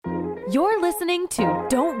You're listening to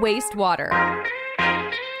Don't Waste Water.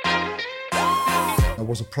 I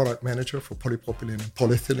was a product manager for polypropylene and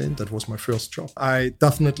polyethylene. That was my first job. I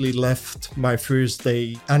definitely left my first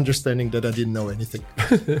day understanding that I didn't know anything.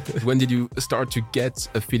 When did you start to get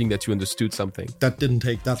a feeling that you understood something? That didn't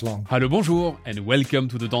take that long. Hello, bonjour, and welcome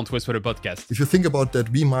to the Don't Waste Water podcast. If you think about that,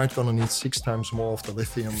 we might gonna need 6 times more of the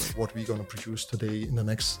lithium what we're gonna produce today in the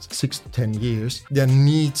next 6 to 10 years. There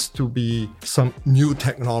needs to be some new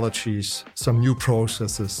technologies, some new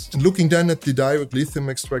processes. And looking then at the direct lithium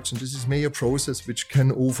extraction, this is mainly a process which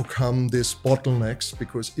can overcome these bottlenecks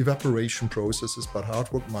because evaporation processes, but hard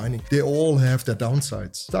rock mining, they all have their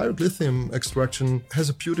downsides. Direct lithium extraction has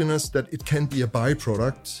a beautiness that it can be a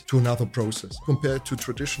byproduct to another process. Compared to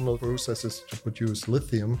traditional processes to produce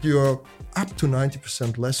lithium, you're up to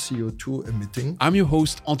 90% less CO2 emitting. I'm your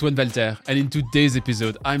host, Antoine Walter, and in today's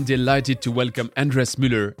episode, I'm delighted to welcome Andreas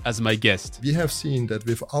Müller as my guest. We have seen that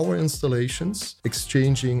with our installations,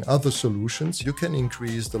 exchanging other solutions, you can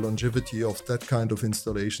increase the longevity of that kind of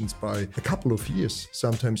installations by a couple of years.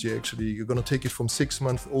 Sometimes you're going to take it from 6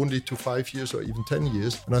 months only to 5 years or even 10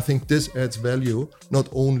 years. And I think this adds value not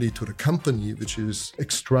only to the company which is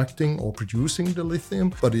extracting or producing the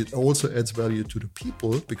lithium, but it also adds value to the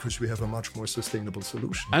people because we have a much more sustainable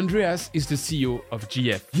solution. Andreas is the CEO of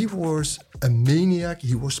GF. He was a maniac.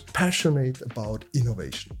 He was passionate about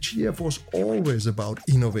innovation. GF was always about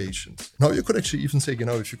innovations. Now you could actually even say,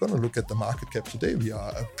 if you're going to look at the market cap today, we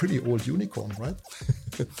are a pretty old unicorn, right?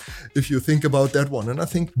 If you think about that one. And I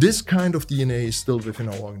think this kind of DNA is still within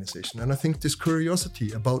our organization. And I think this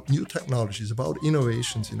curiosity about new technologies, about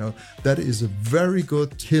innovations, that is a very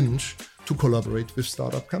good hinge to collaborate with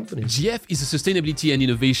startup companies. GF is a sustainability and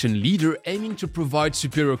innovation leader aiming to provide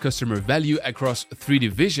superior customer value across 3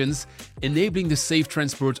 divisions, enabling the safe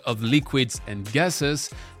transport of liquids and gases,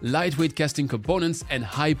 lightweight casting components, and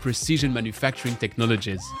high-precision manufacturing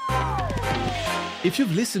technologies. If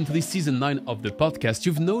you've listened to this season 9 of the podcast,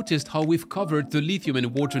 you've noticed how we've covered the lithium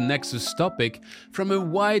and water nexus topic from a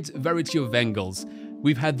wide variety of angles.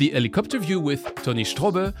 We've had the helicopter view with Tony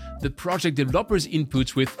Strobe, the project developers'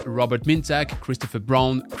 input with Robert Mintak, Christopher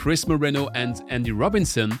Brown, Chris Moreno, and Andy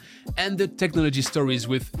Robinson, and the technology stories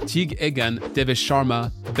with Tig Egan, Devesh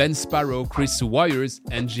Sharma, Ben Sparrow, Chris Wires,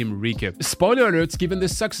 and Jim Rieke. Spoiler alert, given the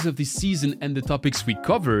success of this season and the topics we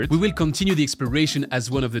covered, we will continue the exploration as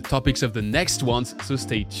one of the topics of the next ones, so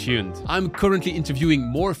stay tuned. I'm currently interviewing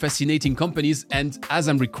more fascinating companies, and as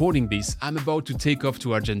I'm recording this, I'm about to take off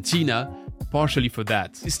to Argentina, partially for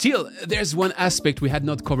that. Still, there's one aspect we had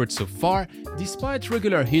not covered so far, despite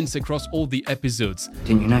regular hints across all the episodes.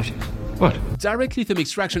 Didn't you notice? What? Direct lithium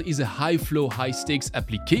extraction is a high-flow, high-stakes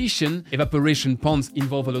application. Evaporation ponds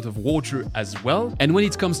involve a lot of water as well. And when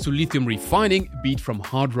it comes to lithium refining, be it from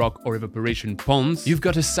hard rock or evaporation ponds, you've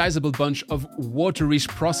got a sizable bunch of water-rich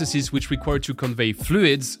processes which require to convey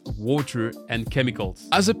fluids, water, and chemicals.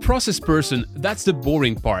 As a process person, that's the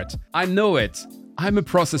boring part. I know it. I'm a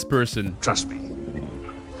process person. Trust me.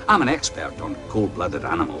 I'm an expert on cold-blooded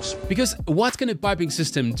animals. Because what can a piping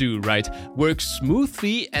system do, right? Work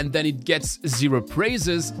smoothly and then it gets 0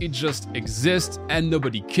 praises, it just exists and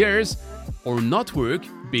nobody cares? Or not work,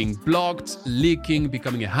 being blocked, leaking,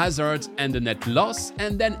 becoming a hazard and a net loss,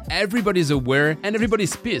 and then everybody's aware and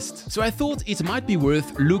everybody's pissed. So I thought it might be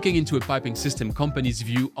worth looking into a piping system company's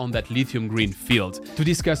view on that lithium green field to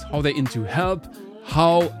discuss how they're into help,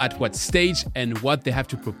 how, at what stage, and what they have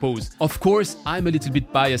to propose. Of course, I'm a little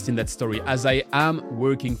bit biased in that story as I am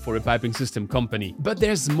working for a piping system company. But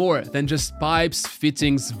there's more than just pipes,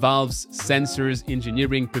 fittings, valves, sensors,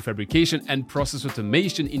 engineering, prefabrication, and process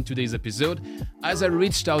automation in today's episode, as I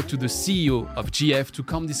reached out to the CEO of GF to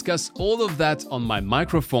come discuss all of that on my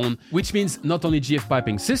microphone, which means not only GF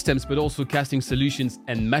piping systems, but also casting solutions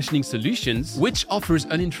and machining solutions, which offers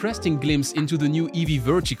an interesting glimpse into the new EV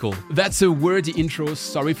vertical. That's a wordy intro,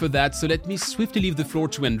 sorry for that, so let me swiftly leave the floor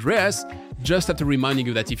to Andreas, just after reminding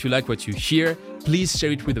you that if you like what you hear, please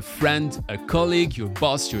share it with a friend, a colleague, your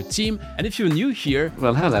boss, your team, and if you're new here,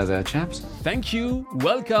 Well, hello there, chaps. thank you,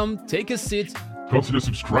 welcome, take a seat, Consider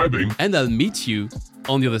subscribing. and I'll meet you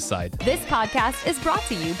on the other side. This podcast is brought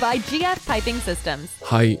to you by GF Piping Systems.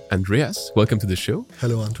 Hi, Andreas. Welcome to the show.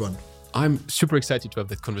 Hello, Antoine. I'm super excited to have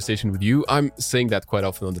that conversation with you. I'm saying that quite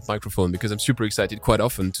often on the microphone because I'm super excited quite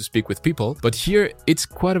often to speak with people. But here, it's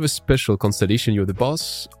quite of a special constellation. You're the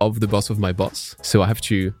boss of my boss. So I have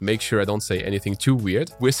to make sure I don't say anything too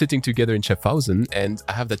weird. We're sitting together in Schaffhausen, and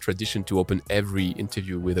I have that tradition to open every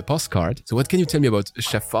interview with a postcard. So what can you tell me about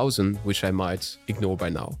Schaffhausen, which I might ignore by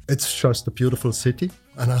now? It's just a beautiful city.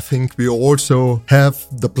 And I think we also have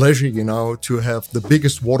the pleasure, to have the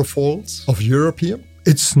biggest waterfalls of Europe here.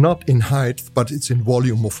 It's not in height, but it's in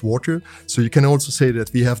volume of water. So you can also say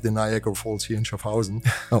that we have the Niagara Falls here in Schaffhausen.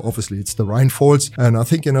 Obviously, it's the Rhine Falls. And I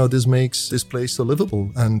think, this makes this place so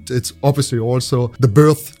livable. And it's obviously also the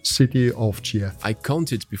birth city of GF. I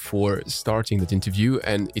counted before starting that interview,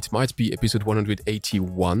 and it might be episode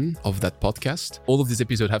 181 of that podcast. All of these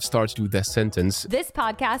episodes have started with that sentence. This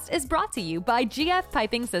podcast is brought to you by GF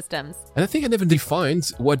Piping Systems. And I think I never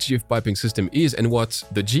defined what GF Piping System is and what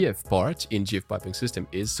the GF part in GF Piping System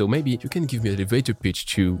is. So maybe you can give me an elevator pitch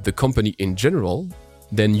to the company in general,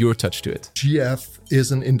 then your touch to it. GF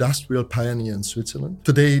is an industrial pioneer in Switzerland.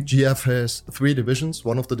 Today, GF has 3 divisions.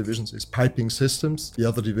 One of the divisions is piping systems. The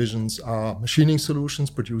other divisions are machining solutions,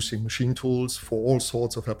 producing machine tools for all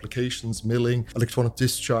sorts of applications, milling, electronic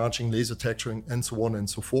discharging, laser texturing, and so on and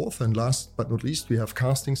so forth. And last but not least, we have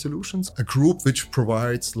casting solutions, a group which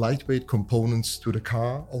provides lightweight components to the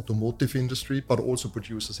car, automotive industry, but also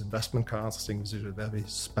produces investment cars. I think this is a very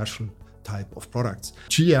special type of products.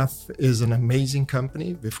 GF is an amazing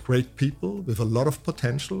company with great people, with a lot of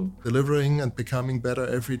potential, delivering and becoming better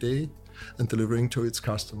every day and delivering to its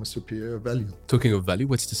customers superior value. Talking of value,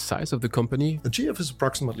 what's the size of the company? The GF is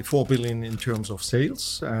approximately 4 billion in terms of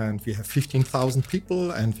sales, and we have 15,000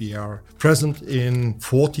 people, and we are present in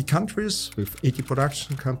 40 countries with 80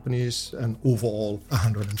 production companies and overall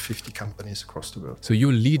 150 companies across the world. So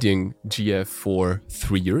you're leading GF for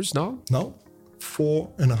 3 years now? Now,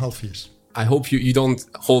 4.5 years. I hope you don't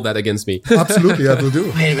hold that against me. Absolutely, I will do.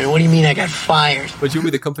 Wait a minute, what do you mean I got fired? But you're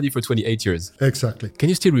with the company for 28 years. Exactly. Can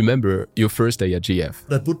you still remember your first day at GF?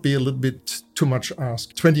 That would be a little bit too much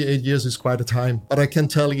asked. 28 years is quite a time. But I can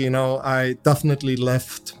tell you, I definitely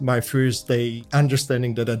left my first day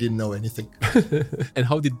understanding that I didn't know anything. And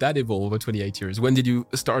how did that evolve over 28 years? When did you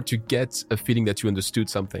start to get a feeling that you understood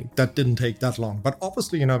something? That didn't take that long. But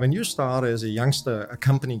obviously, when you start as a youngster, a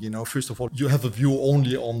company, first of all, you have a view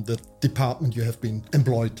only on the department you have been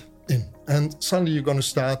employed in. And suddenly you're going to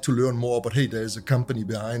start to learn more about, hey, there's a company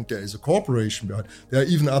behind, there is a corporation behind, there are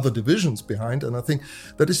even other divisions behind. And I think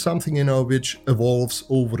that is something, which evolves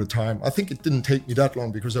over the time. I think it didn't take me that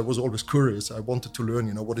long because I was always curious. I wanted to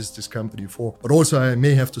learn, what is this company for? But also I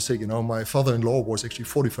may have to say, my father-in-law was actually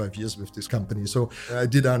 45 years with this company. So I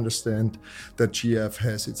did understand that GF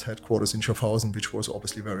has its headquarters in Schaffhausen, which was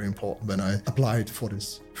obviously very important when I applied for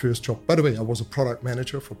this first job. By the way, I was a product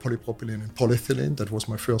manager for polypropylene and polyethylene. That was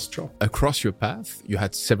my first job. Across your path, you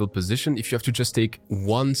had several positions. If you have to just take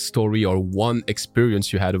one story or one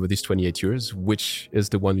experience you had over these 28 years, which is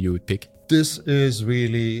the one you would pick? This is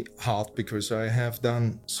really hard because I have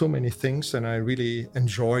done so many things and I really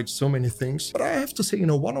enjoyed so many things. But I have to say,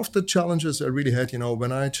 one of the challenges I really had,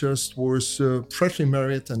 when I just was freshly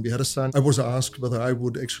married and we had a son, I was asked whether I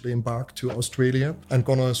would actually embark to Australia and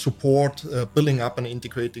gonna support building up and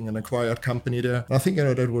integrating an acquired company there. And I think,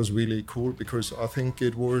 that was really cool because I think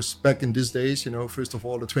it was back in these days, first of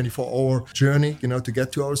all, a 24-hour journey, to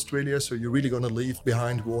get to Australia. So you're really gonna leave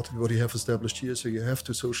behind what you have established here. So you have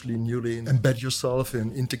to socially newly embed yourself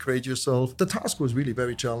and integrate yourself. The task was really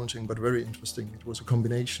very challenging, but very interesting. It was a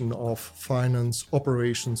combination of finance,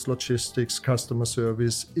 operations, logistics, customer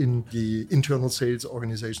service in the internal sales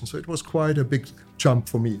organization. So it was quite a big jump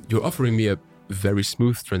for me. You're offering me a very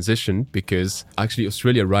smooth transition because actually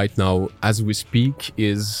Australia right now, as we speak,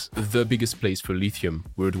 is the biggest place for lithium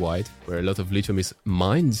worldwide, where a lot of lithium is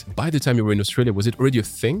mined. By the time you were in Australia, was it already a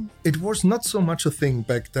thing? It was not so much a thing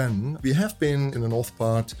back then. We have been in the north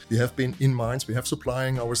part, we have been in mines, we have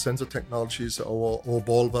supplying our sensor technologies, our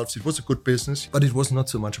ball valves. It was a good business, but it was not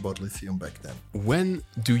so much about lithium back then. When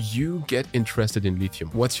do you get interested in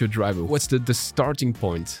lithium? What's your driver? What's the starting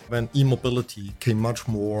point? When e-mobility came much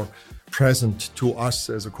more present to us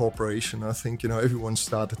as a corporation, I think, everyone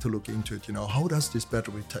started to look into it. How does this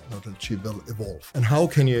battery technology will evolve? And how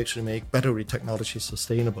can you actually make battery technology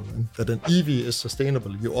sustainable? And that an EV is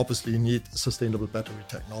sustainable, you obviously need sustainable battery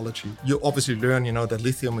technology. You obviously learn, that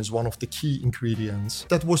lithium is one of the key ingredients.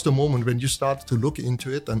 That was the moment when you started to look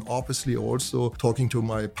into it. And obviously also talking to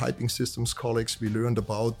my piping systems colleagues, we learned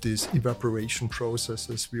about these evaporation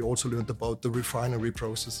processes. We also learned about the refinery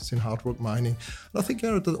processes in hard rock mining. And I think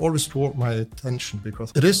that always my attention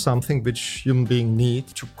because it is something which human beings need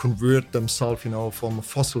to convert themselves, from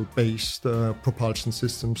fossil-based propulsion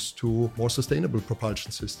systems to more sustainable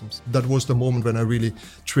propulsion systems. That was the moment when I really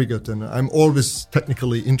triggered, and I'm always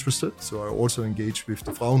technically interested. So I also engaged with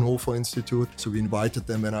the Fraunhofer Institute. So we invited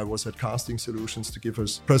them when I was at Casting Solutions to give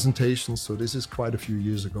us presentations. So this is quite a few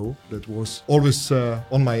years ago. That was always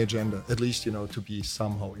on my agenda, at least, to be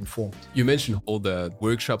somehow informed. You mentioned all the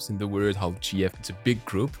workshops in the world, how GF is a big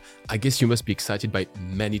group. I guess you must be excited by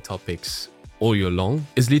many topics all year long.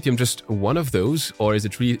 Is lithium just one of those, or is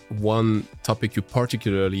it really one topic you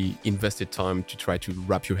particularly invested time to try to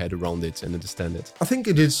wrap your head around it and understand it? I think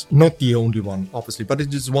it is not the only one, obviously, but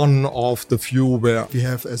it is one of the few where we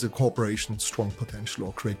have as a corporation strong potential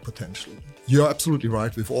or great potential. You're absolutely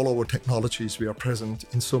right. With all our technologies, we are present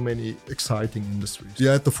in so many exciting industries. We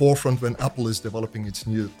are at the forefront when Apple is developing its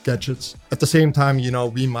new gadgets. At the same time,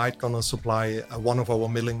 we might gonna supply one of our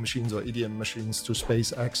milling machines or EDM machines to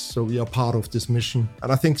SpaceX. So we are part of this mission.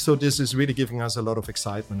 And I think so this is really giving us a lot of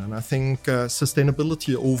excitement. And I think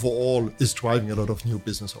sustainability overall is driving a lot of new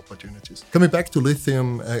business opportunities. Coming back to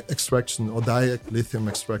lithium extraction or direct lithium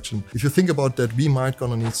extraction, if you think about that, we might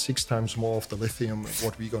gonna need 6 times more of the lithium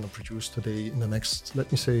what we're gonna produce today in the next,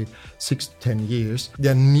 let me say, 6 to 10 years.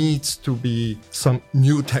 There needs to be some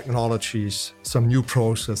new technologies, some new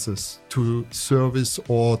processes to service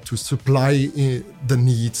or to supply the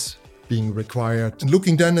needs being required. And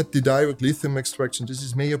looking then at the direct lithium extraction, this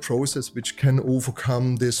is a process which can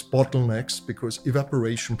overcome these bottlenecks, because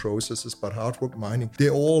evaporation processes, but hard rock mining, they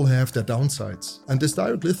all have their downsides. And this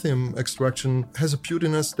direct lithium extraction has a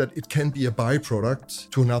beautiness that it can be a byproduct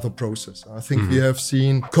to another process. I think we have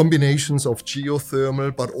seen combinations of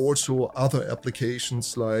geothermal, but also other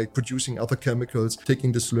applications like producing other chemicals,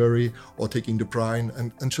 taking the slurry or taking the brine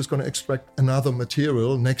and just going to extract another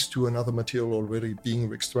material next to another material already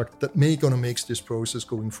being extracted. That may going to make this process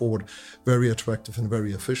going forward very attractive and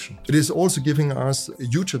very efficient. It is also giving us a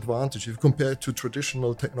huge advantage if compared to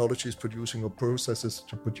traditional technologies producing or processes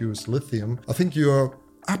to produce lithium. I think you are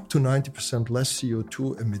up to 90% less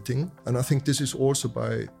CO2 emitting. And I think this is also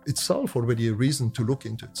by itself already a reason to look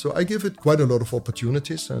into it. So I give it quite a lot of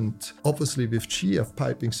opportunities. And obviously with GF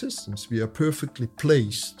Piping Systems, we are perfectly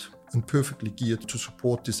placed and perfectly geared to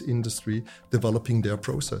support this industry developing their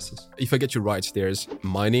processes. If I get you right, there's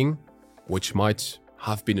mining, which might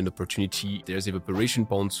have been an opportunity. There's evaporation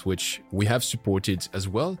ponds, which we have supported as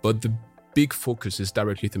well. But the big focus is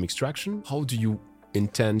direct lithium extraction. How do you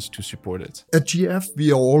intend to support it? At GF,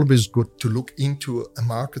 we are always good to look into a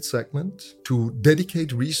market segment, to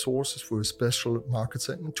dedicate resources for a special market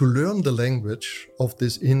segment, to learn the language of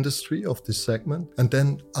this industry, of this segment, and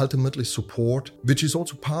then ultimately support, which is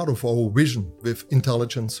also part of our vision with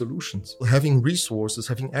intelligent solutions. Having resources,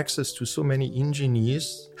 having access to so many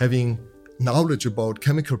engineers, having knowledge about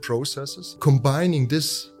chemical processes, combining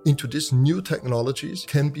this into these new technologies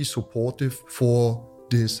can be supportive for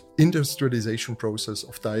this industrialization process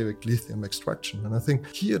of direct lithium extraction. And I think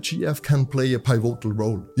here GF can play a pivotal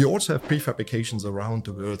role. We also have prefabrications around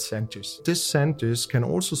the world centers. These centers can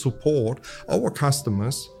also support our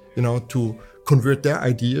customers, to convert their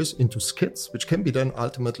ideas into skits, which can be then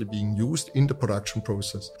ultimately being used in the production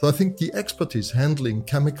process. So I think the expertise handling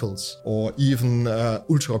chemicals or even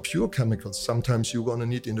ultra pure chemicals, sometimes you're going to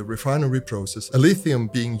need in the refinery process. A lithium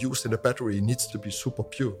being used in a battery needs to be super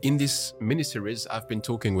pure. In this mini-series, I've been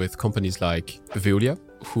talking with companies like Veolia,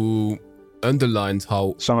 who underlined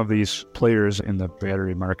how some of these players in the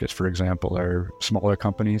battery markets, for example, are smaller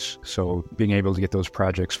companies. So being able to get those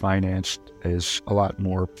projects financed is a lot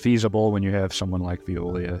more feasible when you have someone like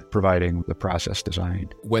Veolia providing the process design.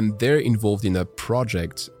 when they're involved in a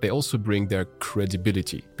project, they also bring their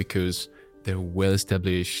credibility because they're a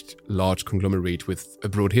well-established, large conglomerate with a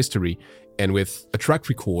broad history and with a track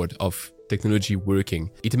record of technology working.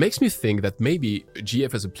 It makes me think that maybe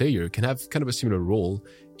GF as a player can have kind of a similar role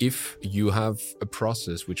if you have a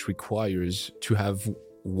process which requires to have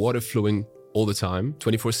water flowing all the time,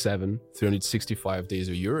 24/7, 365 days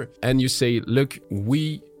a year. And you say, look,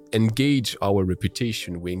 we engage our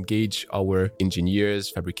reputation, we engage our engineers,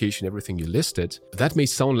 fabrication, everything you listed. That may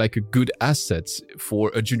sound like a good asset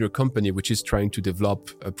for a junior company which is trying to develop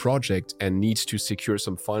a project and needs to secure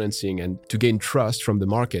some financing and to gain trust from the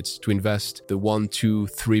market to invest the $1,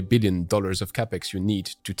 $2, $3 billion of capex you need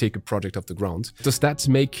to take a project off the ground. Does that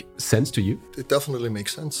make sense to you? It definitely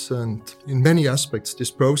makes sense. And in many aspects,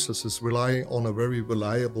 these processes rely on a very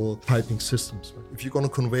reliable piping systems. If you're going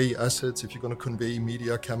to convey assets, if you're going to convey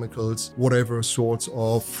media, chemicals, whatever sorts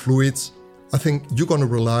of fluids, I think you're going to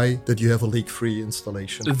rely that you have a leak-free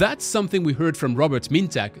installation. That's something we heard from Robert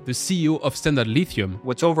Mintak, the CEO of Standard Lithium.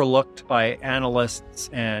 What's overlooked by analysts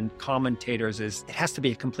and commentators is it has to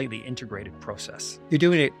be a completely integrated process. You're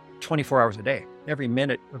doing it 24 hours a day. Every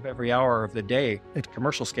minute of every hour of the day, at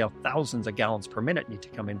commercial scale, thousands of gallons per minute need to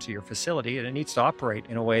come into your facility, and it needs to operate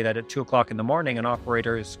in a way that at 2 o'clock in the morning, an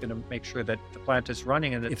operator is going to make sure that the plant is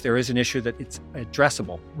running, and that if there is an issue, that it's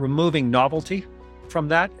addressable. Removing novelty from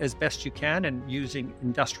that as best you can and using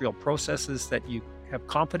industrial processes that you have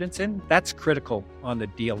confidence in, that's critical on the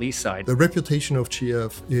DLE side. The reputation of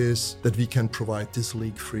GF is that we can provide these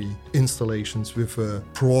leak-free installations with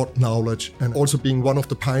broad knowledge, and also being one of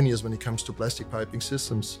the pioneers when it comes to plastic piping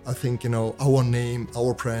systems. I think, our name,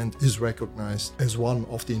 our brand is recognized as one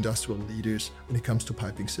of the industrial leaders when it comes to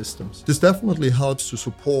piping systems. This definitely helps to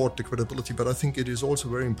support the credibility, but I think it is also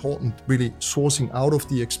very important really sourcing out of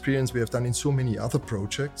the experience we have done in so many other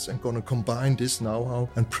projects and going to combine this know-how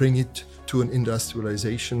and bring it to an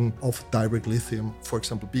industrialization of direct lithium, for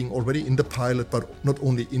example, being already in the pilot, but not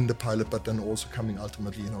only in the pilot, but then also coming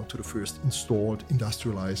ultimately, to the first installed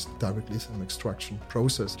industrialized direct lithium extraction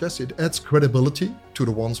process. Yes, it adds credibility to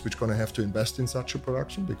the ones which are going to have to invest in such a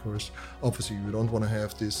production, because obviously you don't want to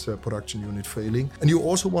have this production unit failing. And you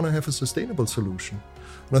also want to have a sustainable solution.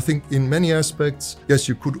 And I think in many aspects, yes,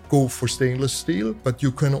 you could go for stainless steel, but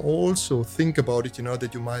you can also think about it,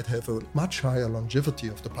 that you might have a much higher longevity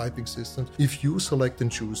of the piping systems if you select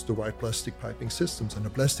and choose the right plastic piping systems. And the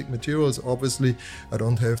plastic materials, obviously, I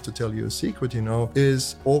don't have to tell you a secret,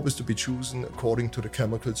 is always to be chosen according to the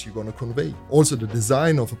chemicals you're going to convey. Also, the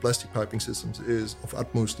design of a plastic piping systems is of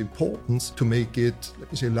utmost importance to make it,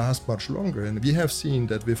 last much longer. And we have seen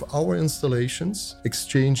that with our installations,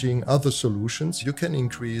 exchanging other solutions, you can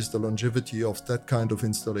increase the longevity of that kind of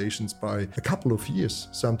installations by a couple of years.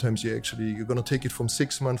 Sometimes you're going to take it from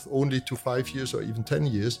 6 months only to 5 years or even 10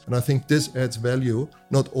 years. And I think this adds value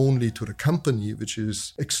not only to the company which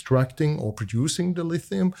is extracting or producing the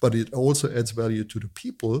lithium, but it also adds value to the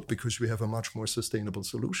people because we have a much more sustainable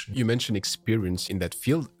solution. You mentioned experience in that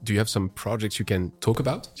field. Do you have some projects you can talk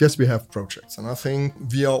about? Yes, we have projects. And I think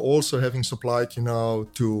we are also having supplied,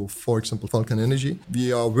 to, for example, Vulcan Energy.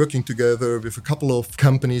 We are working together with a couple of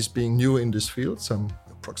companies being new in this field,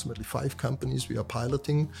 approximately 5 companies we are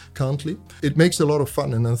piloting currently. It makes a lot of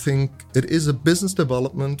fun, and I think it is a business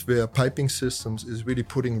development where piping systems is really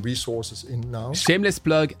putting resources in now. Shameless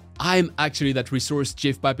plug, I'm actually that resource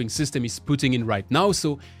GF Piping System is putting in right now,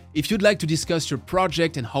 so if you'd like to discuss your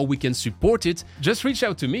project and how we can support it, just reach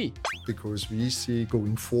out to me. Because we see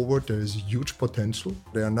going forward there is huge potential.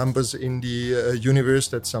 There are numbers in the universe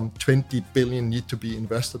that some 20 billion need to be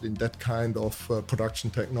invested in that kind of production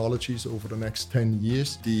technologies over the next 10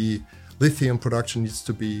 years. The lithium production needs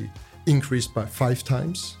to be increased by 5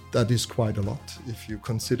 times. That is quite a lot if you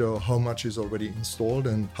consider how much is already installed.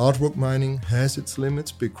 And hard rock mining has its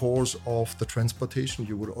limits because of the transportation.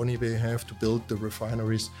 You would only have to build the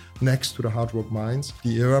refineries next to the hard rock mines.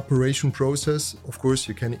 The evaporation process, of course,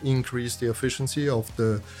 you can increase the efficiency of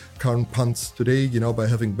the current pumps today, by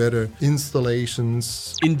having better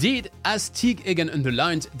installations. Indeed, as Teague again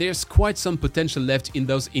underlined, there's quite some potential left in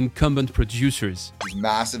those incumbent producers. These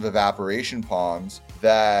massive evaporation ponds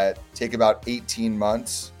that take about 18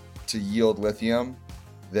 months to yield lithium.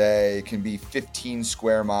 They can be 15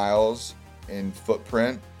 square miles in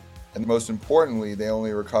footprint. And most importantly, they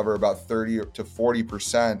only recover about 30 to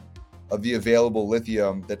 40% of the available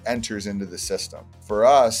lithium that enters into the system. For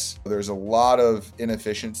us, there's a lot of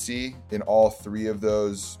inefficiency in all 3 of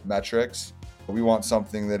those metrics. We want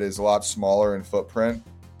something that is a lot smaller in footprint,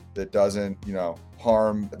 that doesn't,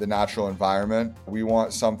 harm the natural environment. We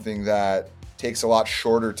want something that takes a lot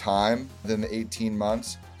shorter time than the 18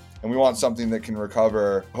 months. And we want something that can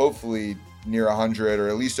recover hopefully near 100 or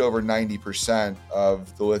at least over 90%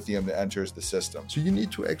 of the lithium that enters the system. So you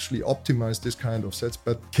need to actually optimize this kind of sets,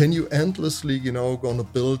 but can you endlessly, gonna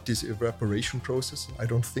build this evaporation process? I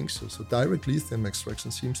don't think so. So direct lithium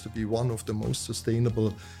extraction seems to be one of the most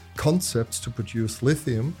sustainable concepts to produce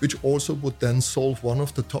lithium, which also would then solve one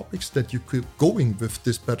of the topics that you keep going with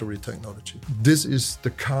this battery technology. This is the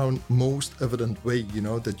current most evident way,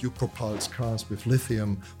 that you propulse cars with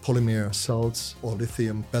lithium polymer cells or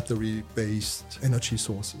lithium battery-based energy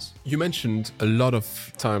sources. You mentioned a lot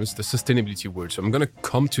of times the sustainability word, so I'm going to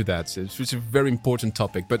come to that. It's a very important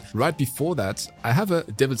topic, but right before that, I have a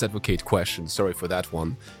devil's advocate question. Sorry for that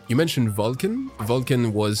one. You mentioned Vulcan.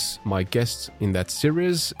 Vulcan was my guest in that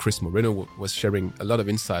series. Chris Moreno was sharing a lot of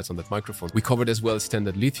insights on that microphone. We covered as well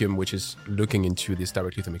Standard Lithium, which is looking into this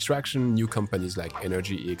direct lithium extraction, new companies like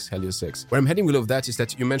Energy X, Helios X. Where I'm heading with all of that is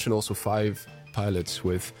that you mentioned also 5 pilots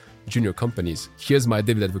with junior companies. Here's my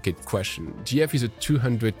devil advocate question. GF is a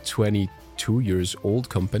 222 years old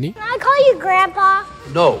company. Can I call you Grandpa?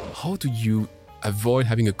 No. How do you avoid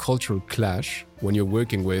having a cultural clash when you're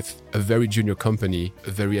working with a very junior company,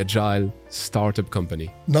 a very agile startup company?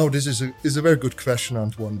 Now, this is a very good question,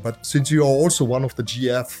 Antoine. But since you are also one of the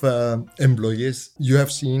GF employees, you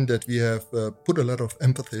have seen that we have put a lot of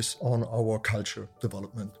emphasis on our culture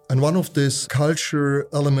development. And one of these culture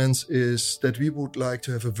elements is that we would like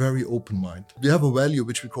to have a very open mind. We have a value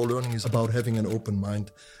which we call learning is about having an open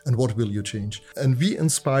mind and what will you change. And we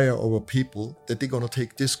inspire our people that they're going to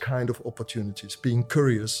take this kind of opportunities, being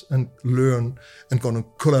curious and learn and going to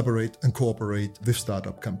collaborate and cooperate with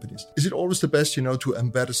startup companies. Is it always the best, to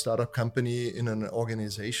embed a startup company in an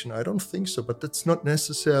organization? I don't think so, but that's not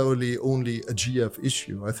necessarily only a GF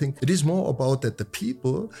issue. I think it is more about that the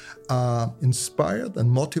people are inspired and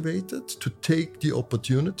motivated to take the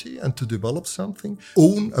opportunity and to develop something,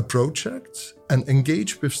 own a project, and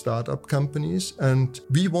engage with startup companies. And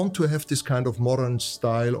we want to have this kind of modern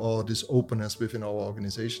style or this openness within our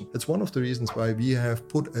organization. That's one of the reasons why we have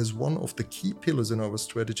put as one of the key pillars in our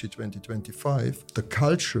strategy 2025, the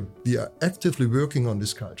culture. We are actively working on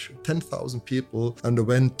this culture. 10,000 people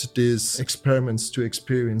underwent these experiments to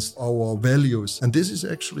experience our values. And this is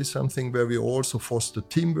actually something where we also foster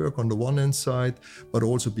teamwork on the one hand side, but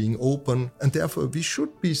also being open. And therefore, we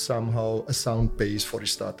should be somehow a sound base for the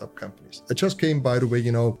startup companies. I just came, by the way,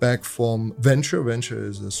 back from Venture. Venture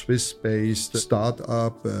is a Swiss-based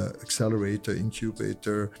startup accelerator,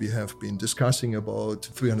 incubator. We have been discussing about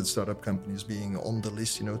 300 startup companies being on the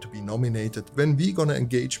list, to be nominated. When we're going to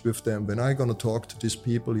engage with them, when I'm going to talk to these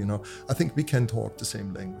people, I think we can talk the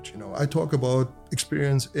same language. I talk about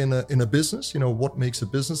experience in a business, what makes a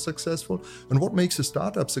business successful and what makes a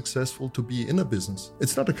startup successful to be in a business.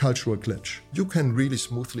 It's not a cultural glitch. You can really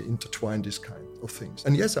smoothly intertwine this kind of things.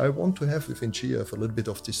 And yes, I want to have within GF a little bit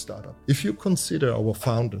of this startup. If you consider our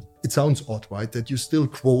founder, it sounds odd, right? That you still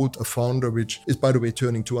quote a founder, which is, by the way,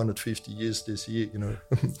 turning 250 years this year,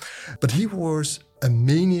 But he was a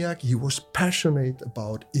maniac. He was passionate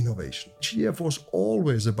about innovation. GF was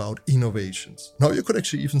always about innovations. Now, you could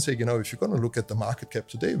actually even say, if you're going to look at the market cap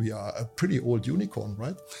today, we are a pretty old unicorn,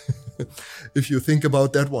 right? If you think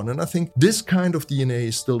about that one. And I think this kind of DNA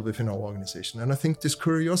is still within our organization. And I think this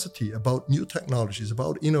curiosity about new technologies,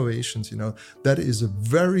 about innovations, that is a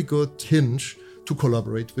very good hinge to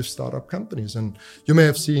collaborate with startup companies. And you may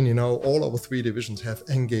have seen, all our 3 divisions have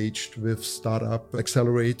engaged with startup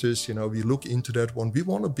accelerators. We look into that one. We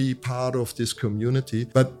want to be part of this community,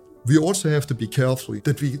 but we also have to be careful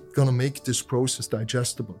that we're going to make this process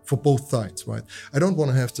digestible for both sides, right? I don't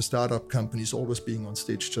want to have the startup companies always being on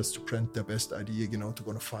stage just to print their best idea, to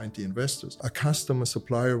want to find the investors. A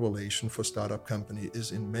customer-supplier relation for startup company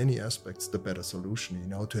is in many aspects the better solution,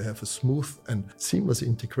 to have a smooth and seamless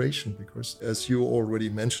integration. Because as you already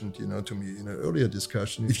mentioned, to me in an earlier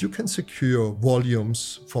discussion, if you can secure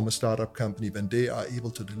volumes from a startup company when they are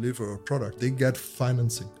able to deliver a product, they get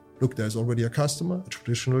financing. Look, there's already a customer, a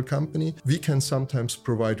traditional company. We can sometimes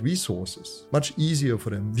provide resources, much easier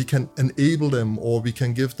for them. We can enable them, or we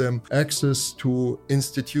can give them access to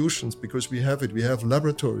institutions because we have it. We have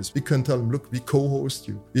laboratories. We can tell them, look, we co-host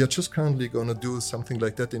you. We are just currently going to do something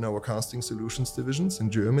like that in our casting solutions divisions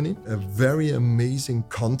in Germany. A very amazing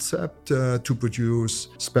concept to produce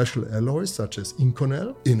special alloys such as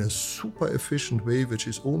Inconel in a super efficient way, which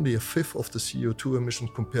is only 1/5 of the CO2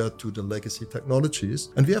 emissions compared to the legacy technologies.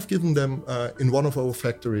 And we have given them in one of our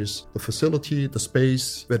factories the facility, the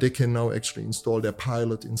space where they can now actually install their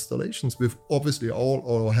pilot installations with obviously all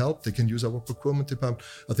our help. They can use our procurement department.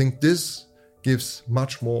 I think this gives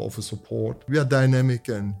much more of a support. We are dynamic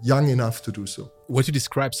and young enough to do so. What you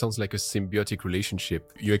describe sounds like a symbiotic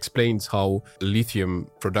relationship. You explained how lithium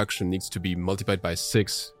production needs to be multiplied by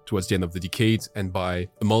 6 towards the end of the decade, and by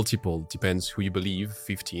a multiple, depends who you believe,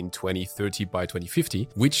 15, 20, 30 by 2050,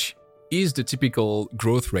 which is the typical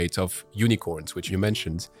growth rate of unicorns, which you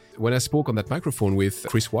mentioned. When I spoke on that microphone with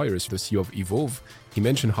Chris Wires, the CEO of Evolve, he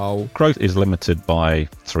mentioned how growth is limited by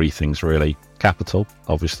 3 things, really. Capital,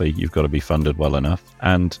 obviously, you've got to be funded well enough.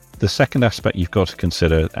 And the second aspect you've got to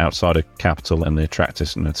consider outside of capital and the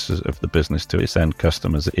attractiveness of the business to its end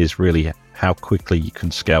customers is really how quickly you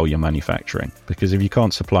can scale your manufacturing. Because if you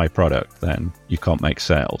can't supply product, then you can't make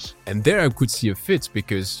sales. And there I could see a fit,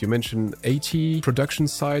 because you mentioned 80 production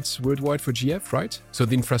sites worldwide for GF, right? So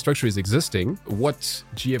the infrastructure is existing. What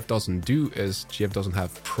GF doesn't do is GF doesn't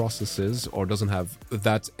have processes or doesn't have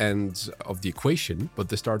that end of the equation, but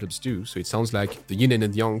the startups do. So it sounds feels like the yin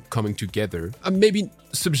and the yang coming together. I'm maybe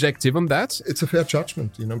subjective on that. It's a fair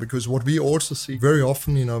judgment, because what we also see very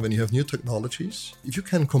often, when you have new technologies, if you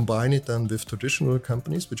can combine it then with traditional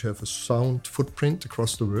companies which have a sound footprint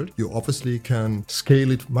across the world, you obviously can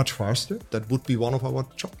scale it much faster. That would be one of our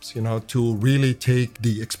jobs, to really take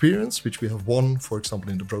the experience which we have won, for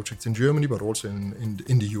example, in the projects in Germany, but also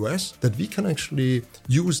in the US, that we can actually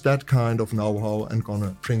use that kind of know-how and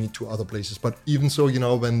gonna bring it to other places. But even so,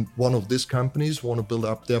 when one of these companies want to build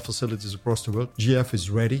up their facilities across the world, GF is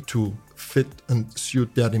ready to fit and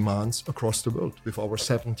suit their demands across the world. With our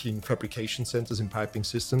 17 fabrication centers in piping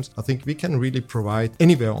systems, I think we can really provide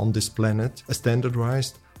anywhere on this planet a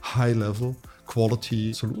standardized, high-level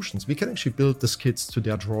quality solutions. We can actually build the skids to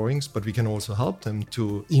their drawings, but we can also help them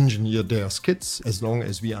to engineer their skids as long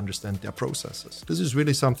as we understand their processes. This is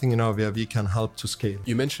really something, where we can help to scale.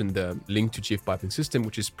 You mentioned the link to GF piping system,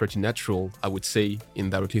 which is pretty natural, I would say, in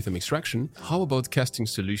direct lithium extraction. How about casting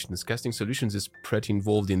solutions? Casting solutions is pretty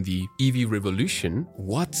involved in the EV revolution.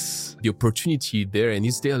 What's the opportunity there, and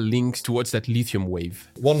is there a link towards that lithium wave?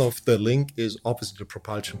 One of the link is obviously the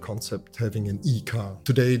propulsion concept, having an e-car.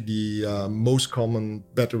 Today, the most common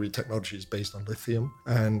battery technology is based on lithium.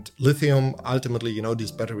 And lithium, ultimately,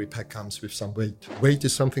 this battery pack comes with some weight. Weight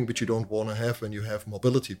is something which you don't want to have when you have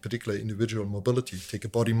mobility, particularly individual mobility. Take a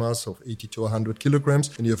body mass of 80 to 100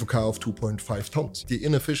 kilograms and you have a car of 2.5 tons. The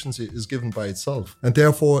inefficiency is given by itself. And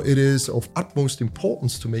therefore, it is of utmost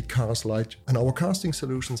importance to make cars light. And our casting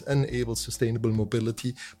solutions enable sustainable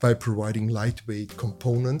mobility by providing lightweight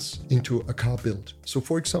components into a car build. So,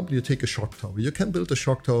 for example, you take a shock tower. You can build a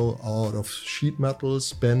shock tower out of sheet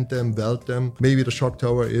metals, bend them, weld them. Maybe the shock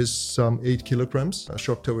tower is some 8 kilograms. A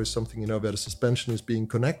shock tower is something, where the suspension is being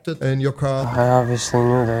connected and your car. I obviously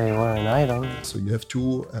knew they were an item. So you have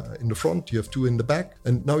two in the front, you have two in the back.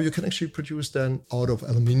 And now you can actually produce them out of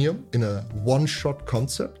aluminium in a one-shot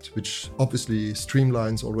concept, which obviously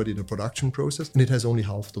streamlines already the production process, and it has only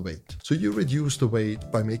half the weight. So you reduce the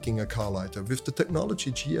weight by making a car lighter. With the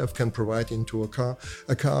technology GF can provide into a car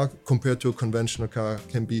compared to a conventional car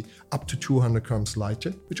can be up to 200 grams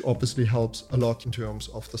lighter, which obviously helps a lot in terms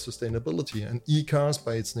of the sustainability. And e-cars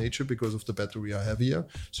by its nature, because of the battery, are heavier,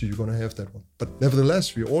 so you're going to have that one. But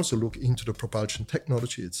nevertheless, we also look into the propulsion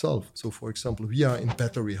technology itself. So for example, we are in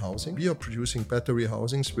battery housing. We are producing battery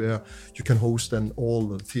housings where you can host then all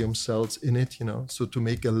the lithium cells in it, so to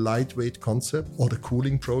make a lightweight concept, or the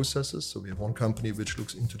cooling processes. So we have one company which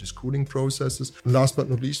looks into these cooling processes. And last but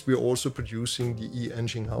not least, we're also producing the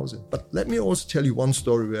e-engine housing. But let me also tell you one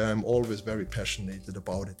story where I'm always very passionate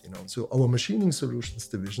about it. So our machining solutions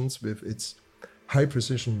divisions with its high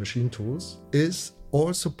precision machine tools is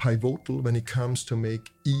also pivotal when it comes to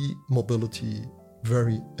make e-mobility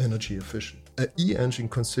very energy efficient. An e-engine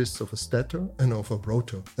consists of a stator and of a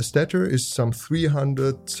rotor. A stator is some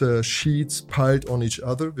 300 sheets piled on each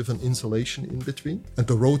other with an insulation in between, and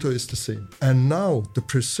the rotor is the same. And now the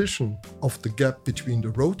precision of the gap between the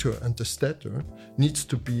rotor and the stator needs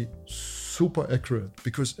to be super accurate,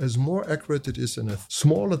 because as more accurate it is and as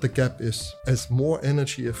smaller the gap is, as more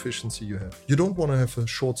energy efficiency you have. You don't want to have a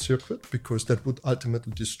short circuit, because that would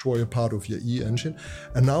ultimately destroy a part of your e-engine.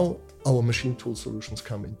 And now our machine tool solutions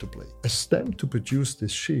come into play. A stem to produce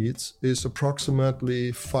these sheets is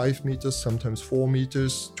approximately 5 meters, sometimes 4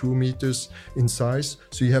 meters, 2 meters in size.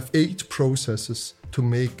 So you have 8 processes to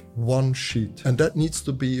make one sheet. And that needs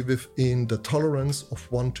to be within the tolerance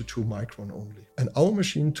of 1 to 2 micron only. And our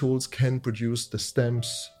machine tools can produce the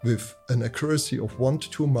stems with an accuracy of 1 to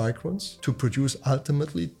 2 microns to produce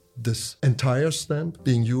ultimately this entire stem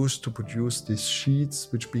being used to produce these sheets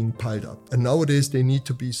which being piled up. And nowadays they need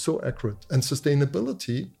to be so accurate. And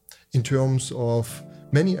sustainability in terms of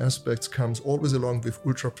many aspects comes always along with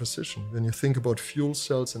ultra precision. When you think about fuel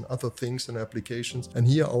cells and other things and applications, and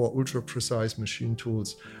here our ultra precise machine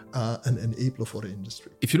tools are an enabler for the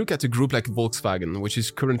industry. If you look at a group like Volkswagen, which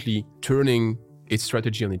is currently turning its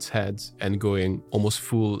strategy on its head and going almost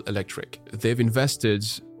full electric, they've invested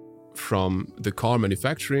from the car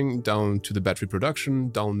manufacturing down to the battery production,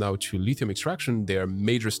 down now to lithium extraction. They are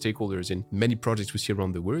major stakeholders in many projects we see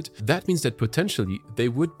around the world. That means that potentially they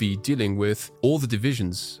would be dealing with all the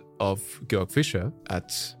divisions of Georg Fischer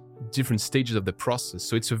at different stages of the process.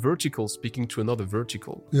 So it's a vertical speaking to another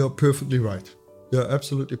vertical. You're perfectly right. You're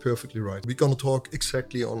absolutely perfectly right. We're going to talk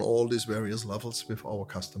exactly on all these various levels with our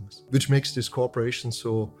customers, which makes this cooperation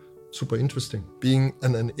so super interesting. Being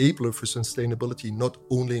an enabler for sustainability, not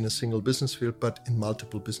only in a single business field, but in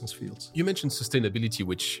multiple business fields. You mentioned sustainability,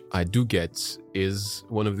 which I do get is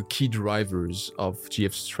one of the key drivers of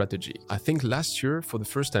GF's strategy. I think last year, for the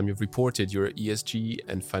first time, you've reported your ESG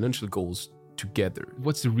and financial goals together.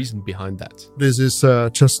 What's the reason behind that? This is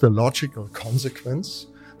just a logical consequence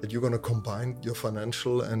that you're going to combine your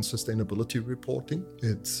financial and sustainability reporting.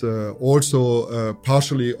 It's also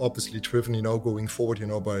partially obviously driven, going forward,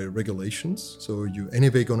 by regulations. So you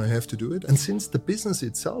anyway going to have to do it. And since the business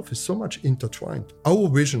itself is so much intertwined, our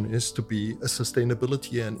vision is to be a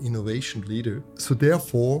sustainability and innovation leader. So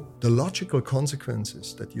therefore, the logical consequence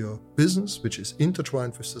is that your business, which is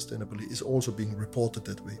intertwined with sustainability, is also being reported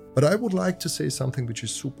that way. But I would like to say something which is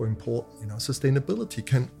super important. Sustainability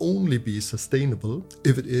can only be sustainable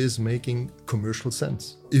if it is making commercial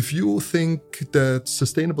sense. If you think that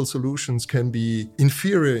sustainable solutions can be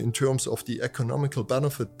inferior in terms of the economical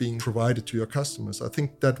benefit being provided to your customers, I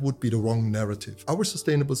think that would be the wrong narrative. Our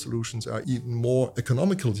sustainable solutions are even more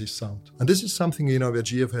economically sound. And this is something, where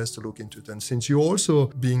GF has to look into it. And since you're also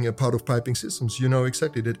being a part of piping systems, you know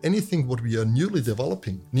exactly that anything what we are newly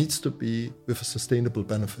developing needs to be with a sustainable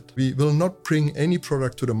benefit. We will not bring any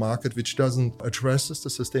product to the market which doesn't address the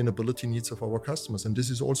sustainability needs of our customers. And this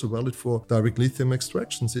is also valid for direct lithium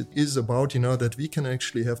extraction. It is about, that we can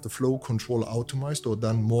actually have the flow control optimized or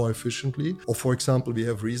done more efficiently. Or for example, we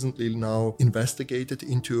have recently now investigated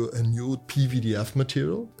into a new PVDF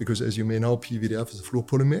material, because as you may know, PVDF is a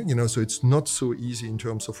fluoropolymer, so it's not so easy in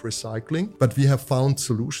terms of recycling. But we have found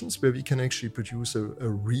solutions where we can actually produce a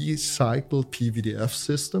recycled PVDF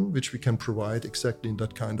system, which we can provide exactly in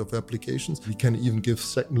that kind of applications. We can even give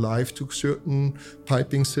second life to certain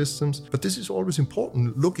piping systems. But this is always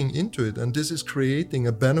important, looking into it. And this is creating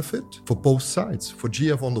a benefit for both sides. For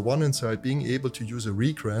GF on the one hand side, being able to use a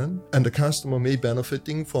regran, and the customer may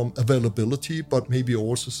benefiting from availability, but maybe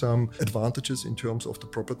also some advantages in terms of the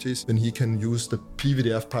properties when he can use the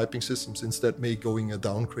PVDF piping systems instead may going a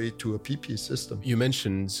downgrade to a PP system. You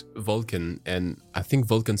mentioned Vulcan, and I think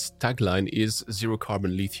Vulcan's tagline is zero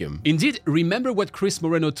carbon lithium. Indeed, remember what Chris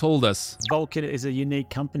Moreno told us. Vulcan is a unique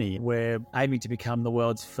company. We're aiming to become the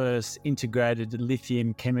world's first integrated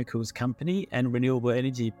lithium chemicals company and renewable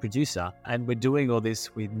energy producer. And we're doing all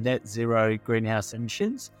this with net zero greenhouse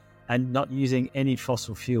emissions and not using any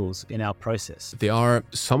fossil fuels in our process. There are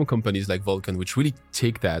some companies like Vulcan which really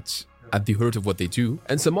take that at the heart of what they do,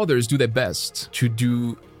 and some others do their best to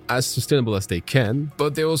do as sustainable as they can,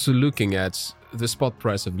 but they're also looking at the spot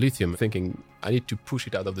price of lithium, thinking, I need to push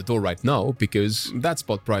it out of the door right now because that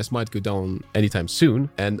spot price might go down anytime soon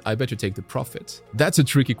and I better take the profit. That's a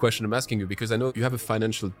tricky question I'm asking you because I know you have a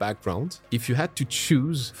financial background. If you had to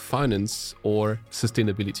choose finance or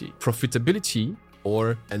sustainability, profitability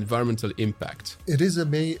or environmental impact? It is a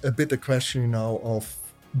bit a question now of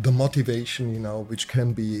the motivation, which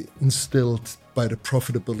can be instilled by the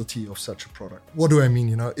profitability of such a product. What do I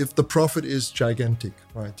mean? If the profit is gigantic,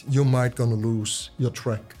 right, you might gonna lose your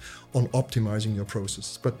track on optimizing your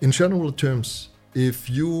process. But in general terms, if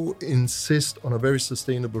you insist on a very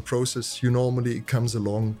sustainable process, normally it comes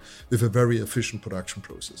along with a very efficient production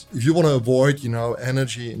process. If you want to avoid,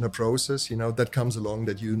 energy in a process, that comes along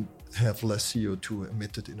that you have less CO2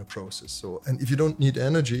 emitted in a process. And if you don't need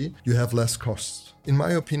energy, you have less costs. In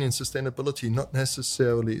my opinion, sustainability not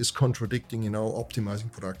necessarily is contradicting,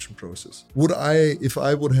 optimizing production process. If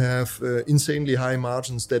I would have insanely high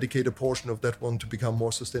margins, dedicate a portion of that one to become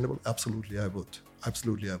more sustainable? Absolutely, I would.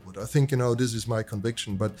 I think, this is my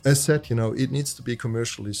conviction. But as said, it needs to be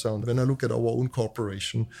commercially sound. When I look at our own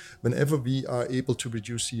corporation, whenever we are able to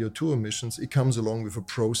reduce CO2 emissions, it comes along with a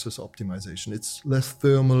process optimization. It's less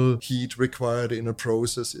thermal heat required in a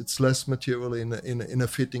process. It's less material in a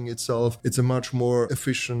fitting itself. It's a much more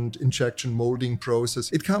efficient injection molding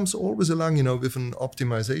process. It comes always along, with an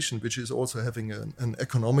optimization, which is also having an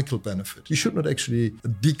economical benefit. You should not actually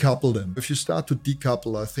decouple them. If you start to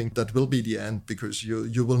decouple, I think that will be the end because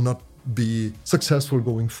you will not be successful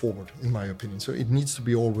going forward, in my opinion. So it needs to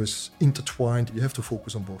be always intertwined. You have to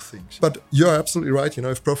focus on both things. But you're absolutely right.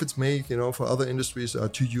 If profits make, for other industries are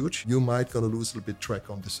too huge, you might gonna lose a little bit track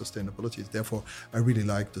on the sustainability. Therefore, I really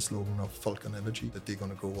like the slogan of Vulcan Energy that they're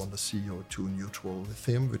gonna go on the CO2 neutral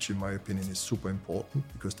lithium, which in my opinion is super important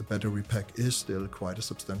because the battery pack is still quite a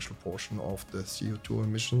substantial portion of the CO2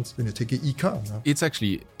 emissions when you take an e-car. It's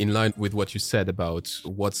actually in line with what you said about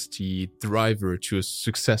what's the driver to a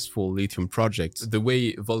successful lithium project. The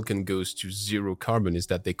way Vulcan goes to zero carbon is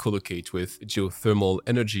that they collocate with geothermal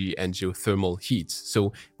energy and geothermal heat.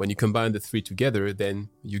 So when you combine the three together, then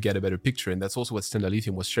you get a better picture. And that's also what Standard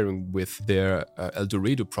Lithium was sharing with their El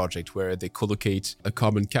Dorado project, where they collocate a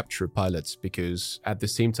carbon capture pilot, because at the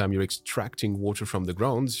same time you're extracting water from the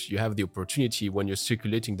ground, you have the opportunity when you're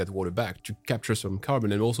circulating that water back to capture some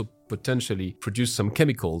carbon and also potentially produce some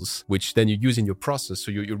chemicals, which then you use in your process. So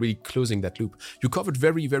you're really closing that loop. You covered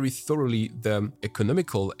very, very thoroughly the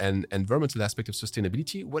economical and environmental aspect of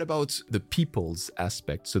sustainability. What about the people's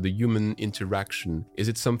aspect? So the human interaction. Is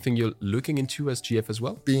it something you're looking into as GF as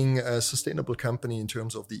well? Being a sustainable company in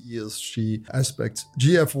terms of the ESG aspects,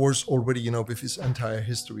 GF was already, with its entire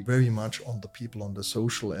history, very much on the people, on the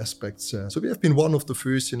social aspects. So we have been one of the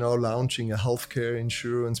first, launching a healthcare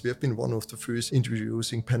insurance. We have been one of the first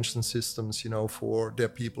introducing pension systems, for their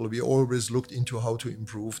people. We always looked into how to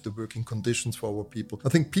improve the working conditions for our people. I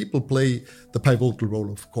think people play the pivotal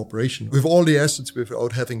role of corporation. With all the assets,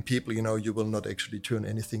 without having people, you will not actually turn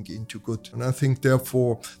anything into good. And I think,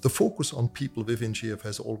 therefore, the focus on people within GF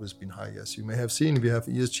has always been high. As you may have seen, we have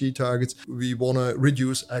ESG targets. We want to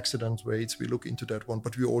reduce accident rates. We look into that one,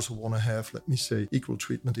 but we also want to have, equal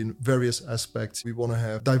treatment in various aspects. We want to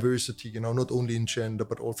have diversity, not only in gender,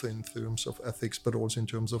 but also in terms of ethics, but also in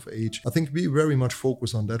terms of age. I think we very much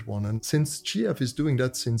focus on that one. And since GF is doing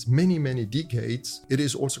that since many, many decades, it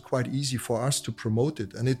is also quite easy for us to promote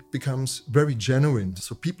it. And it becomes very genuine.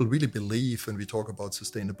 So people really believe when we talk about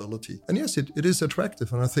sustainability. And yes, it is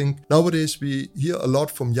attractive. And I think nowadays we hear a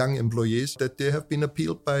lot from young employees that they have been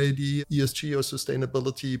appealed by the ESG or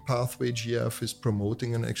sustainability pathway GF is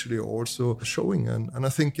promoting and actually also showing. And I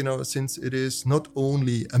think, since it is not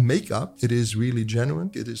only a makeup, it is really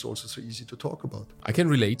genuine. It is also so easy to talk about. I can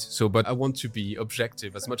relate. But I want to be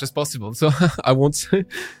objective as much as possible. So I want to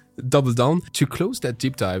double down. To close that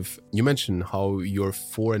deep dive, you mentioned how you're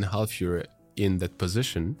 4.5 years in that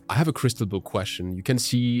position. I have a crystal ball question. You can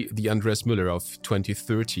see the Andreas Müller of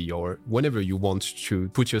 2030 or whenever you want to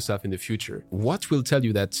put yourself in the future. What will tell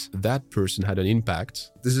you that that person had an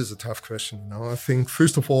impact? This is a tough question. I think,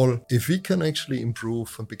 first of all, if we can actually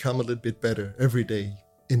improve and become a little bit better every day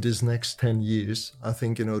in this next 10 years, I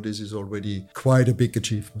think, this is already quite a big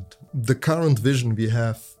achievement. The current vision we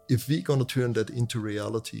have, if we're going to turn that into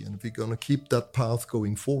reality and if we're going to keep that path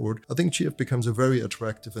going forward, I think GF becomes a very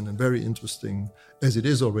attractive and a very interesting, as it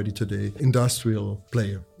is already today, industrial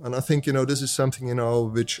player. And I think, this is something,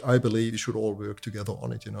 which I believe we should all work together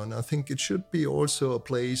on it, And I think it should be also a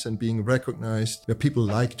place and being recognized where people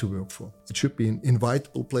like to work for. It should be an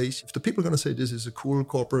invitable place. If the people are going to say this is a cool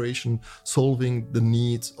corporation solving the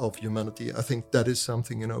needs of humanity, I think that is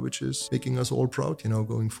something, which is making us all proud,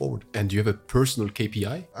 going forward. And do you have a personal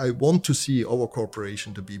KPI? I want to see our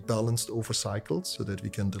corporation to be balanced over cycles so that we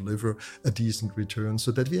can deliver a decent return,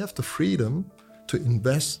 so that we have the freedom to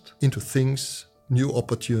invest into things, new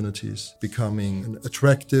opportunities, becoming an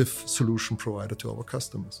attractive solution provider to our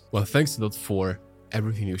customers. Well, thanks a lot for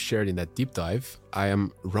everything you shared in that deep dive. I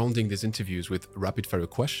am rounding these interviews with rapid fire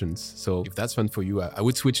questions. So if that's fun for you, I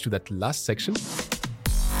would switch to that last section.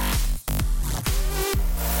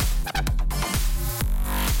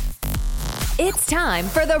 It's time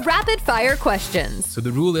for the rapid fire questions. So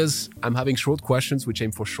the rule is I'm having short questions which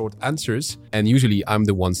aim for short answers. And usually I'm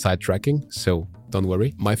the one sidetracking. So don't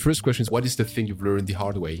worry. My first question is, what is the thing you've learned the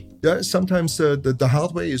hard way? Yeah, sometimes the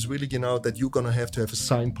hard way is really, that you're going to have a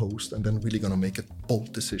signpost and then really going to make a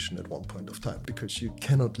bold decision at one point of time, because you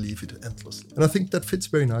cannot leave it endlessly. And I think that fits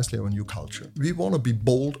very nicely our new culture. We want to be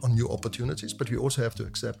bold on new opportunities, but we also have to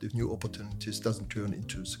accept if new opportunities doesn't turn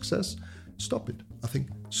into success, stop it. I think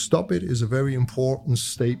stop it is a very important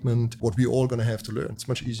statement, what we're all going to have to learn. It's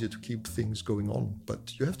much easier to keep things going on,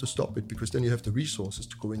 but you have to stop it because then you have the resources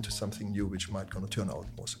to go into something new which might going to turn out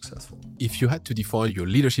more successful. If you had to define your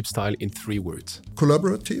leadership style in 3 words.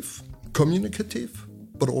 Collaborative, communicative,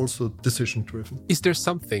 but also decision-driven. Is there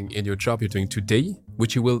something in your job you're doing today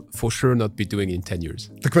which you will for sure not be doing in 10 years?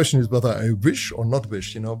 The question is whether I wish or not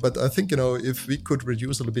wish, but I think, if we could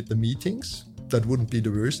reduce a little bit the meetings, that wouldn't be the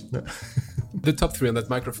worst. No. The top 3 on that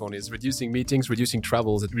microphone is reducing meetings, reducing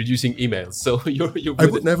travels, and reducing emails. So you're I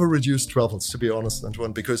would never reduce travels, to be honest,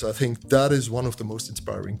 Antoine, because I think that is one of the most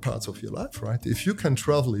inspiring parts of your life, right? If you can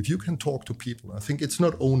travel, if you can talk to people, I think it's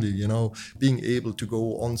not only, being able to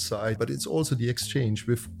go on site, but it's also the exchange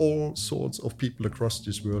with all sorts of people across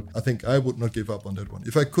this world. I think I would not give up on that one.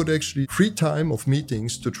 If I could actually free time of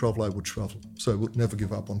meetings to travel, I would travel. So I would never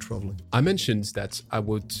give up on traveling. I mentioned that I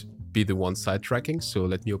would be the one sidetracking. So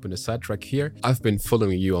let me open a sidetrack here. I've been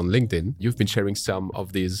following you on LinkedIn. You've been sharing some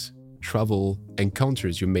of these travel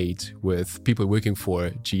encounters you made with people working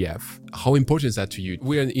for GF. How important is that to you?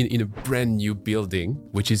 We're in a brand new building,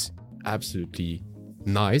 which is absolutely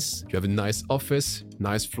nice. You have a nice office,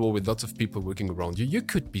 nice floor with lots of people working around you. You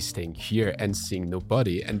could be staying here and seeing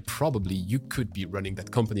nobody, and probably you could be running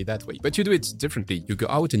that company that way. But you do it differently. You go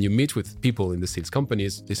out and you meet with people in the sales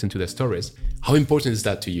companies, listen to their stories. How important is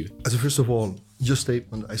that to you? As first of all, your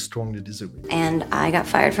statement, I strongly disagree. And I got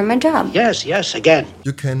fired from my job. Yes, again.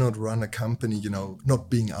 You cannot run a company, not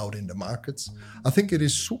being out in the markets. I think it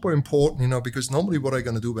is super important, because normally what I'm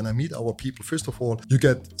going to do when I meet our people, first of all, you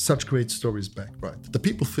get such great stories back, right? The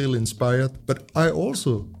people feel inspired, but I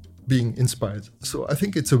also being inspired. So I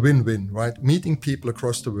think it's a win-win, right? Meeting people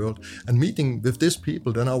across the world and meeting with these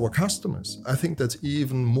people than our customers. I think that's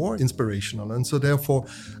even more inspirational. And so therefore,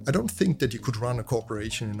 I don't think that you could run a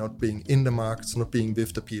corporation and not being in the markets, not being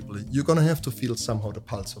with the people. You're going to have to feel somehow the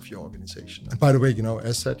pulse of your organization. And by the way,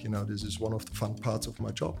 as said, this is one of the fun parts of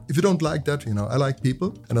my job. If you don't like that, I like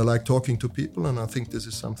people and I like talking to people. And I think this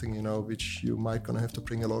is something, which you might going to have to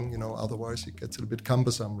bring along, otherwise it gets a little bit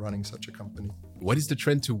cumbersome running such a company. What is the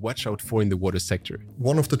trend to watch out for in the water sector?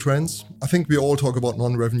 One of the trends, I think we all talk about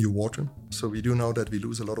non-revenue water. So we do know that we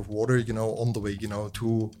lose a lot of water, on the way,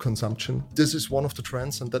 to consumption. This is one of the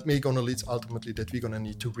trends, and that may going to lead ultimately that we're going to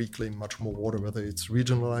need to reclaim much more water, whether it's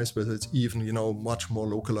regionalized, whether it's even, much more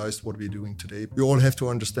localized what we're doing today. We all have to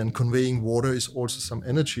understand conveying water is also some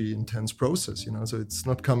energy intense process, so it's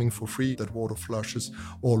not coming for free. That water flushes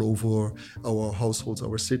all over our households,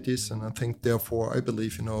 our cities. And I think therefore, I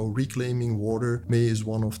believe, reclaiming water may is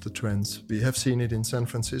one of the trends. We have seen it in San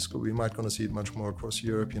Francisco. We might going to see it much more across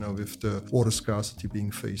Europe, with the water scarcity being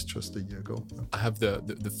faced just a year ago. I have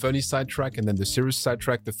the funny sidetrack and then the serious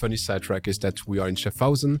sidetrack. The funny sidetrack is that we are in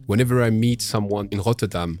Schaffhausen. Whenever I meet someone in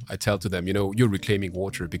Rotterdam, I tell to them, you're reclaiming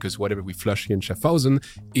water because whatever we flush here in Schaffhausen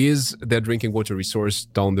is their drinking water resource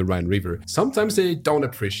down the Rhine River. Sometimes they don't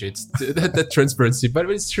appreciate that transparency, but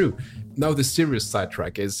it's true. Now, the serious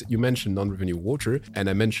sidetrack is you mentioned non-revenue water, and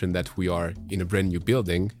I mentioned that we are in a brand new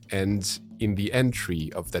building, and in the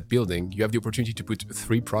entry of that building, you have the opportunity to put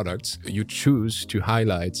 3 products. You choose to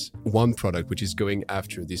highlight one product, which is going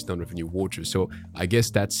after this non-revenue water. So I guess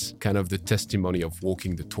that's kind of the testimony of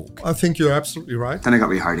walking the talk. I think you're absolutely right. Then I got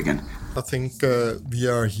rehired again. I think we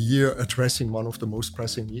are here addressing one of the most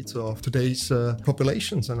pressing needs of today's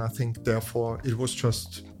populations. And I think, therefore, it was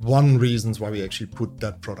just one reason why we actually put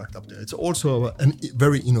that product up there. It's also a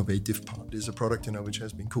very innovative part. It's a product, which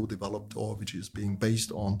has been co-developed or which is being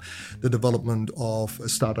based on the development of a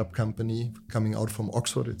startup company coming out from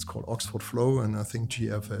Oxford. It's called Oxford Flow. And I think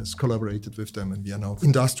GF has collaborated with them and we are now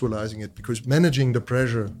industrializing it because managing the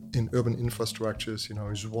pressure in urban infrastructures,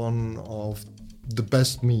 is one of the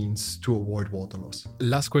best means to avoid water loss.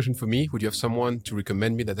 Last question for me. Would you have someone to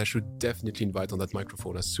recommend me that I should definitely invite on that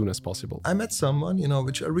microphone as soon as possible? I met someone,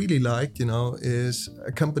 which I really liked, is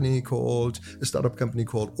a startup company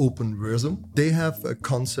called Openversum. They have a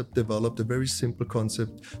concept developed, a very simple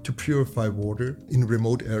concept to purify water in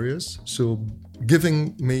remote areas. So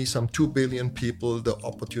giving me some 2 billion people the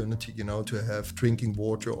opportunity, to have drinking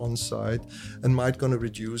water on site and might going to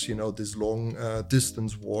reduce, these long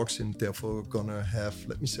distance walks and therefore going to have,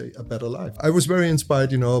 let me say, a better life. I was very inspired,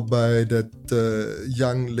 by that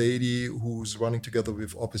young lady who's running together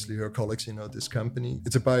with obviously her colleagues, this company.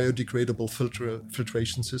 It's a biodegradable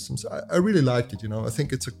filtration systems. I really liked it, I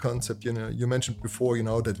think it's a concept, you mentioned before,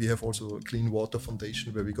 that we have also a clean water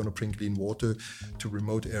foundation where we're going to bring clean water to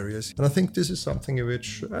remote areas. And I think this is something in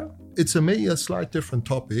which it's maybe a slight different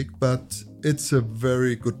topic, but it's a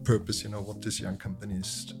very good purpose, what this young company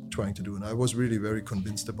is trying to do. And I was really very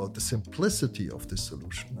convinced about the simplicity of this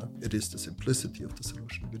solution. It is the simplicity of the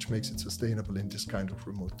solution, which makes it sustainable in this kind of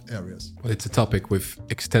remote areas. Well, it's a topic we've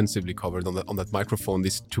extensively covered on that microphone,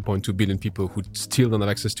 these 2.2 billion people who still don't have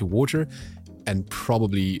access to water. And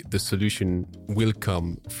probably the solution will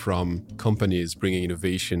come from companies bringing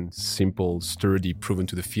innovation, simple, sturdy, proven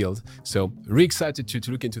to the field. So really excited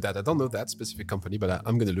to look into that. I don't know that specific company, but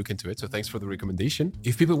I'm going to look into it. So thanks for the recommendation.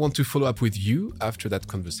 If people want to follow up with you after that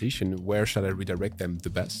conversation, where shall I redirect them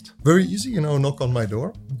the best? Very easy, knock on my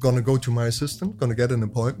door. I'm going to go to my assistant, going to get an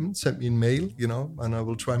appointment, send me a mail, and I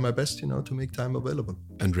will try my best, to make time available.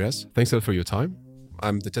 Andreas, thanks a lot for your time.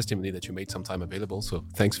 I'm the testimony that you made some time available. So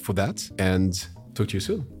thanks for that and talk to you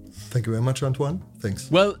soon. Thank you very much, Antoine. Thanks.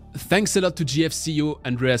 Well, thanks a lot to GF CEO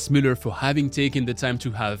Andreas Müller for having taken the time to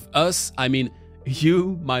have us,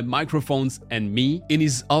 you, my microphones and me, in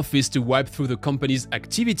his office to wipe through the company's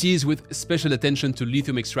activities with special attention to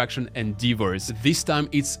lithium extraction and divers. This time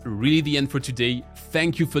it's really the end for today.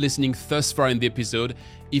 Thank you for listening thus far in the episode.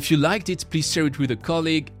 If you liked it, please share it with a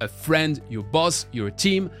colleague, a friend, your boss, your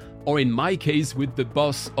team, or in my case with the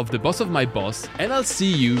boss of my boss, and I'll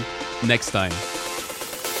see you next time.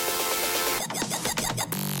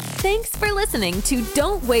 Thanks for listening to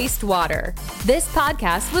Don't Waste Water. This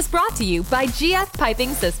podcast was brought to you by GF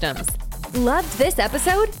Piping Systems. Loved this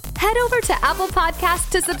episode? Head over to Apple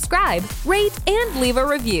Podcasts to subscribe, rate, and leave a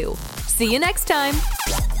review. See you next time.